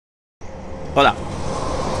Hola.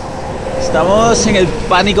 Estamos en el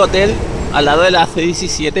Panik Hotel, al lado de la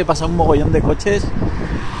C17, pasa un mogollón de coches.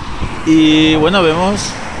 Y bueno,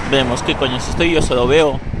 vemos qué coño es esto. Yo solo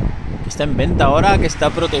veo que está en venta ahora, que está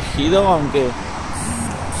protegido, aunque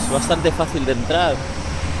es bastante fácil de entrar.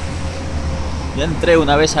 Ya entré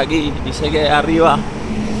una vez aquí y sé que arriba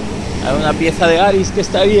hay una pieza de Aryz que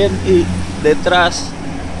está bien y detrás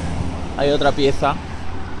hay otra pieza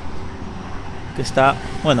que está,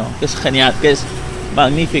 bueno, que es genial, que es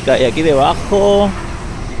magnífica. Y aquí debajo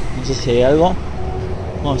no sé si hay algo.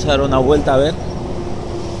 Vamos a dar una vuelta a ver.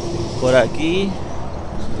 Por aquí.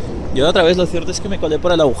 Yo otra vez lo cierto es que me colé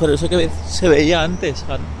por el agujero, eso que se veía antes.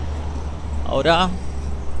 Ahora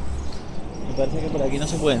me parece que por aquí no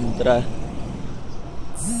se puede entrar.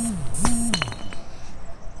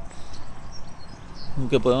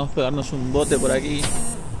 Aunque podemos pegarnos un bote por aquí.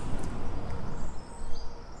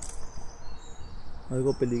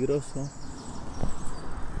 Algo peligroso.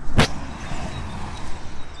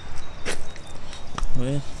 A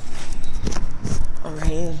ver.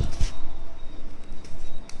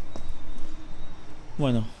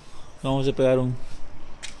 Bueno, vamos a pegar un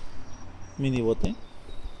mini bote.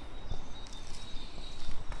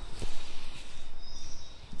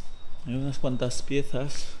 Hay unas cuantas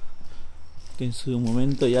piezas que en su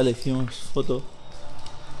momento ya le hicimos foto.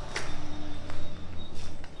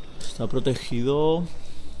 Está protegido.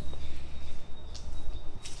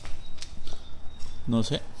 No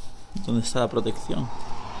sé dónde está la protección.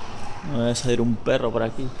 No va a salir un perro por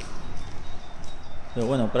aquí. Pero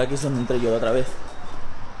bueno, por aquí es donde entré yo otra vez.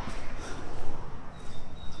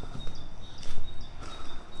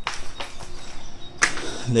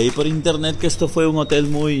 Leí por internet que esto fue un hotel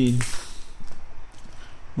muy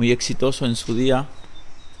exitoso en su día,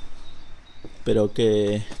 pero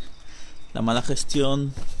que la mala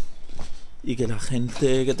gestión y que la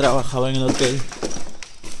gente que trabajaba en el hotel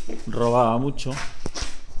robaba mucho.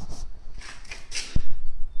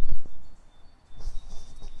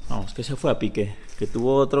 Vamos, que se fue a pique, que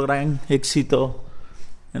tuvo otro gran éxito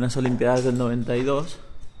en las Olimpiadas del 92,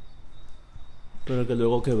 pero que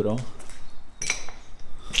luego quebró.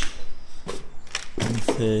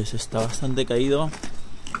 Entonces está bastante caído.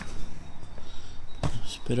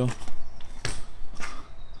 Espero.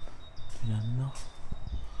 Mirando.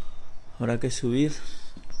 Habrá que subir.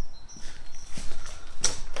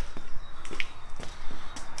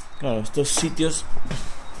 Claro, estos sitios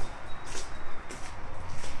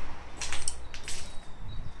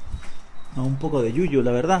da un poco de yuyu,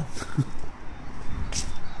 la verdad.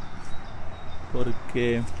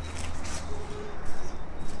 Porque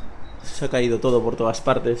se ha caído todo por todas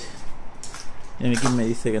partes. Y a mí quien me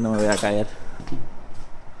dice que no me voy a caer.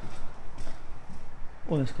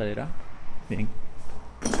 Una escalera. Bien.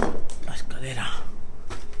 La escalera.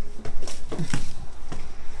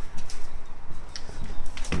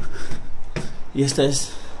 Y esta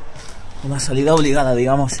es una salida obligada,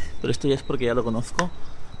 digamos. Pero esto ya es porque ya lo conozco.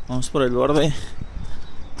 Vamos por el borde.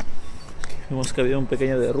 Vemos que ha habido un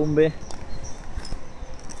pequeño derrumbe.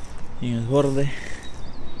 Y en el borde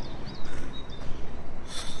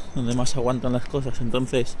donde más aguantan las cosas.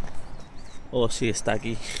 Entonces, sí, está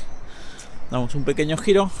aquí. Damos un pequeño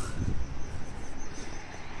giro.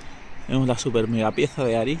 Vemos la super mega pieza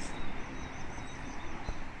de Aryz.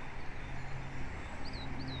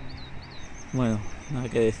 Bueno, nada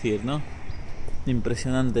que decir, ¿no?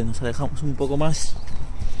 Impresionante. Nos alejamos un poco más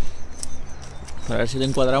para ver si le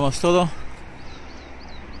encuadramos todo.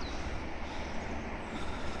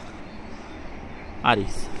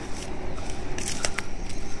 Aryz.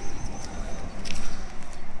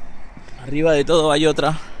 Arriba de todo hay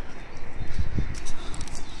otra.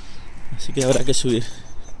 Así que habrá que subir.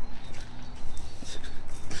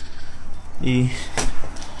 Y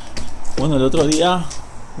bueno, el otro día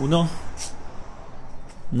uno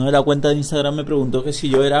de la cuenta de Instagram me preguntó que si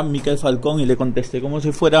yo era Miquel Falcón y le contesté como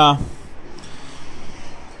si fuera,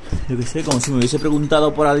 yo qué sé, como si me hubiese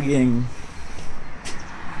preguntado por alguien,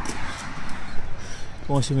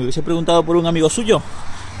 como si me hubiese preguntado por un amigo suyo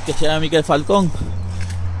que se llama Miquel Falcón.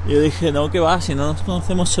 Y yo dije, no, que va, si no nos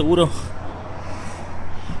conocemos seguro.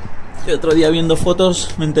 El otro día viendo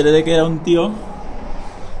fotos me enteré de que era un tío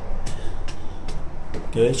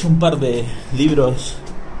que había hecho un par de libros.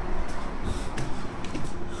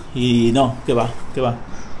 Y no, que va,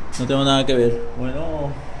 no tengo nada que ver. Bueno,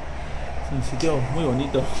 es un sitio muy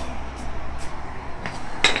bonito.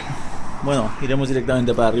 Bueno, iremos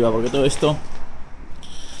directamente para arriba porque todo esto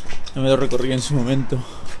no me lo recorrí en su momento.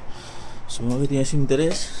 Supongo que tienes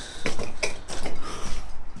interés,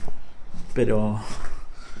 pero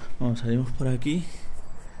vamos, salimos por aquí.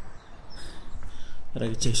 Para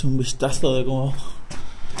que echéis un vistazo de cómo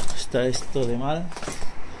está esto de mal.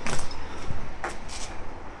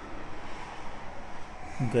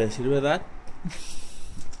 Aunque decir verdad,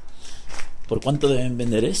 ¿por cuánto deben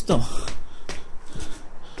vender esto?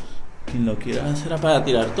 Quien lo quiera será para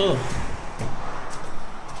tirar todo.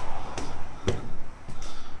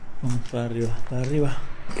 Vamos para arriba, para arriba.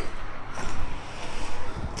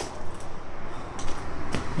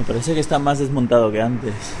 Me parece que está más desmontado que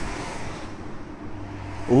antes.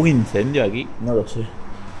 ¿Hubo incendio aquí? No lo sé.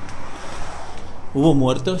 ¿Hubo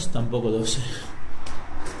muertos? Tampoco lo sé.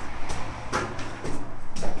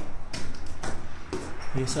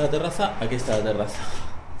 Aquí está la terraza, aquí está la terraza.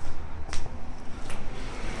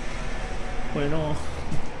 Bueno,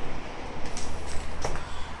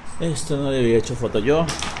 esto no le había hecho foto yo.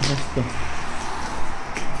 Esto.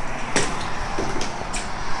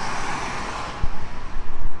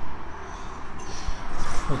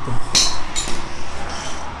 Foto.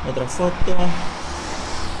 Otra foto.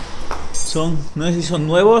 No sé si son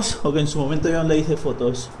nuevos o que en su momento yo no le hice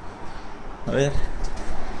fotos. A ver.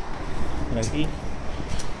 Por aquí.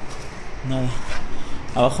 Nada.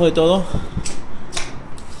 Abajo de todo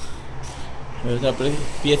hay otra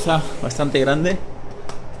pieza bastante grande.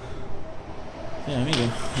 Mira, amigo,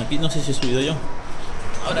 aquí no sé si he subido yo.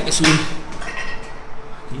 Ahora que subí.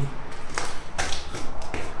 Aquí.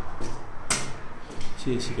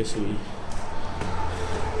 Sí que subí.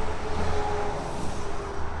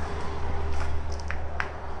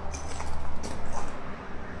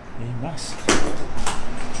 Y hay más.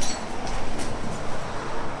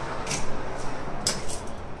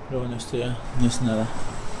 Pero bueno, esto ya no es nada.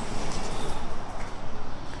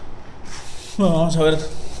 Bueno, vamos a ver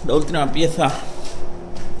la última pieza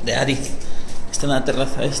de Aryz. Está en la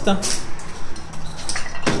terraza esta.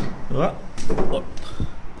 Oh.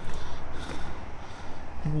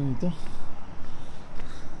 Qué bonito.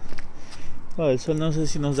 Oh, el sol no sé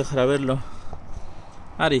si nos dejará verlo.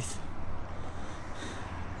 Aryz.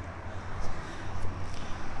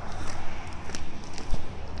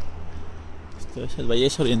 Esto es el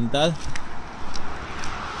Valle Oriental.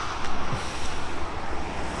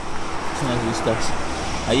 Son las vistas.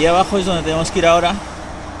 Allí abajo es donde tenemos que ir ahora,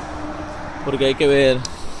 porque hay que ver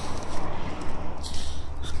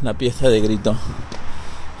la pieza de grito.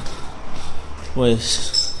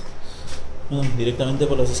 Pues bueno, directamente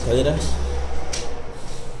por las escaleras.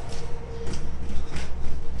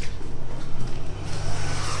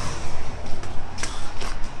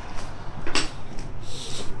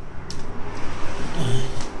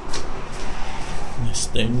 Me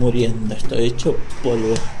estoy muriendo, estoy hecho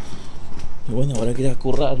polvo. Y bueno, habrá que ir a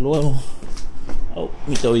currar luego. Oh,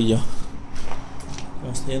 mi tobillo.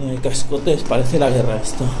 Está lleno de cascotes, parece la guerra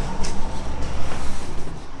esto.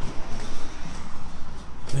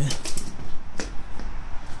 A ver.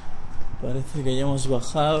 Parece que ya hemos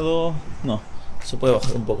bajado. No, se puede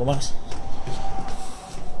bajar un poco más.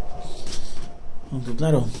 Aunque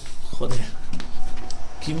claro, joder.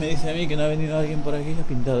 ¿Quién me dice a mí que no ha venido alguien por aquí y ha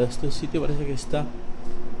pintado? Este sitio parece que está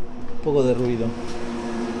un poco derruido.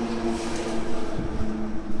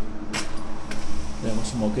 Tenemos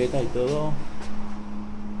su moqueta y todo.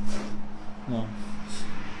 No,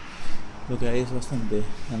 lo que hay es bastante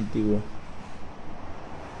antiguo.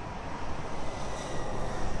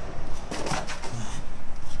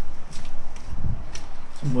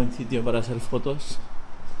 Es un buen sitio para hacer fotos.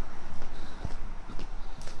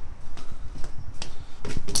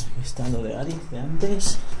 Aquí está lo de Aryz de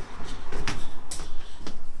antes.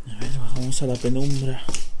 A ver, bajamos a la penumbra.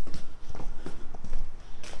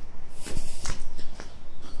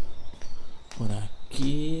 Por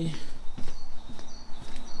aquí.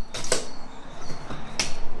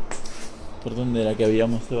 ¿Por dónde era que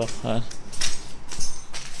habíamos de bajar?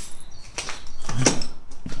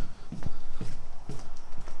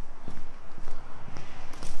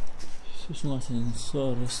 Eso es un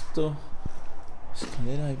ascensor. Esto.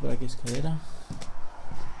 Escalera, hay por aquí escalera.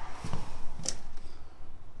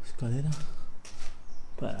 Escalera.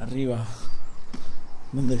 Para arriba.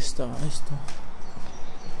 ¿Dónde estaba esto?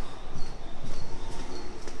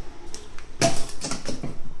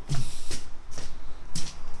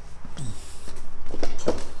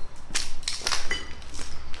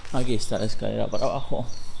 Aquí está la escalera para abajo.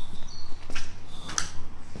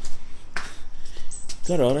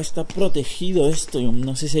 Claro, ahora está protegido esto.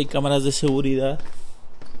 No sé si hay cámaras de seguridad,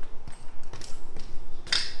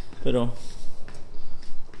 pero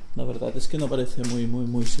la verdad es que no parece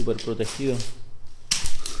muy súper protegido.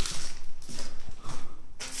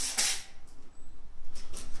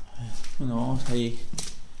 Bueno, vamos ahí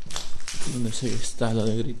donde sé que está lo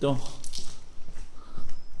de grito.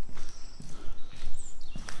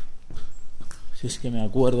 Si es que me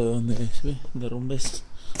acuerdo de dónde es, ¿ve? Derrumbes.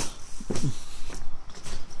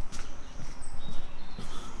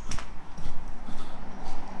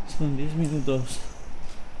 Son 10 minutos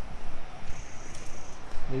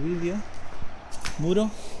de vídeo. Muro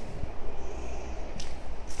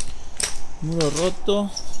roto.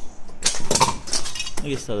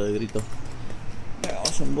 Aquí está lo de grito.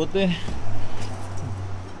 Hagamos un bote.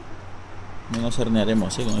 No nos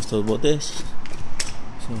hernearemos con estos botes.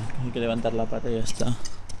 Sí, hay que levantar la pata y ya está.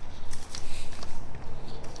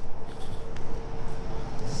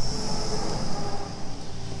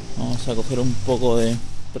 Vamos a coger un poco de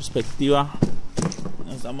perspectiva.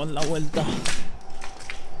 Nos damos la vuelta.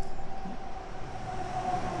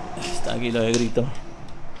 Está aquí lo de grito.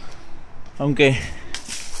 Aunque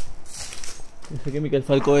yo sé que Miquel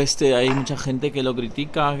Falco hay mucha gente que lo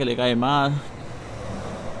critica, que le cae mal.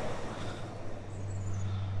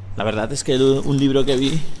 La verdad es que un libro que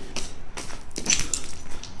vi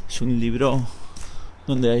es un libro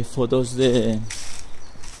donde hay fotos de...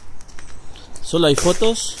 Solo hay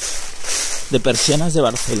fotos de persianas de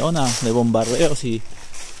Barcelona, de bombardeos y...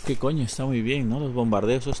 ¿Qué coño? Está muy bien, ¿no? Los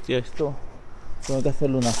bombardeos, hostia, esto... Tengo que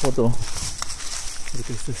hacerle una foto.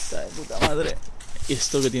 Porque esto está de puta madre. ¿Y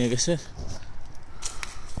esto qué tiene que ser?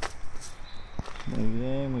 Muy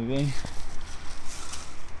bien, muy bien.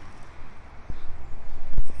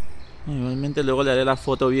 Igualmente luego le haré la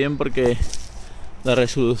foto bien porque la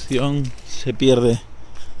resolución se pierde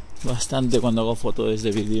bastante cuando hago fotos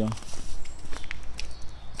desde vídeo.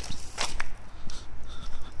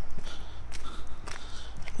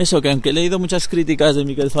 Eso, que aunque he leído muchas críticas de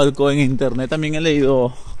Miquel Falco en internet, también he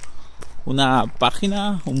leído una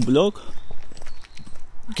página, un blog,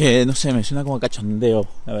 que no sé, me suena como cachondeo,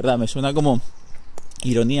 la verdad, me suena como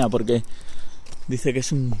ironía, porque dice que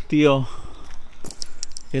es un tío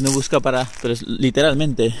que no busca para... Pero es,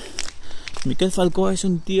 literalmente, Miquel Falco es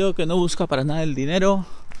un tío que no busca para nada el dinero,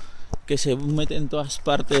 que se mete en todas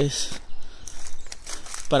partes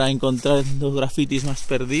para encontrar los grafitis más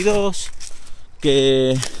perdidos,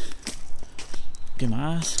 ¿qué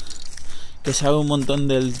más? Que sabe un montón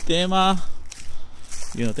del tema.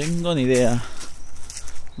 Yo no tengo ni idea.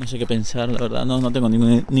 No sé qué pensar, la verdad. No tengo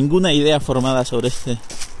ninguna idea formada sobre este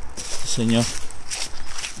señor.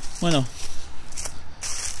 Bueno,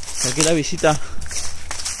 aquí la visita.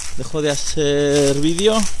 Dejo de hacer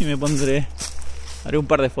vídeo y me haré un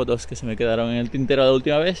par de fotos que se me quedaron en el tintero la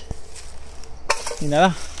última vez. Y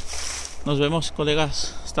nada, nos vemos,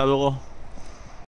 colegas. Hasta luego.